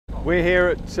We're here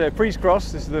at Preeze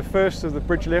Cross. This is the first of the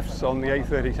bridge lifts on the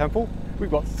A30 Temple. We've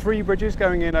got 3 bridges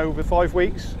going in over 5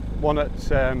 weeks, one at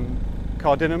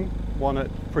Cardinham, one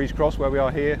at Preeze Cross where we are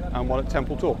here, and one at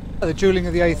Temple Tor. The dualling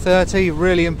of the A30,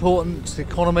 really important to the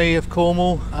economy of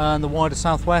Cornwall and the wider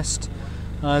southwest.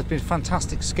 It's been a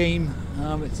fantastic scheme.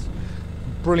 It's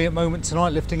a brilliant moment tonight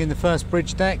lifting in the first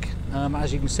bridge deck.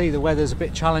 As you can see, the weather's a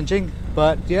bit challenging,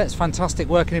 but yeah, it's fantastic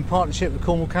working in partnership with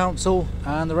Cornwall Council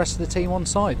and the rest of the team on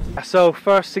site. So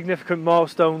first significant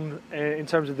milestone in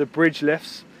terms of the bridge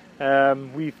lifts.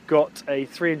 We've got a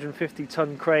 350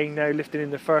 ton crane now lifting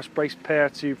in the first brace pair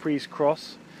to Preeze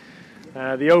Cross.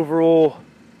 The overall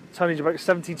tonnage about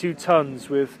 72 tons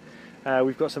with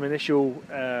we've got some initial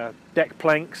deck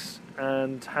planks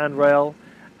and handrail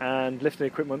and lifting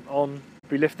equipment on.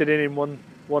 Be lifted in one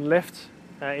lift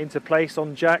into place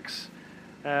on jacks,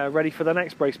 ready for the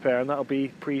next brace pair, and that'll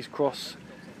be Preeze Cross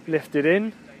lifted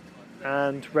in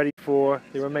and ready for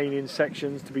the remaining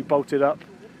sections to be bolted up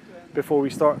before we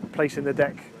start placing the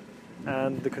deck,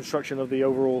 and the construction of the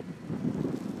overall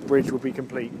bridge will be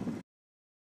complete.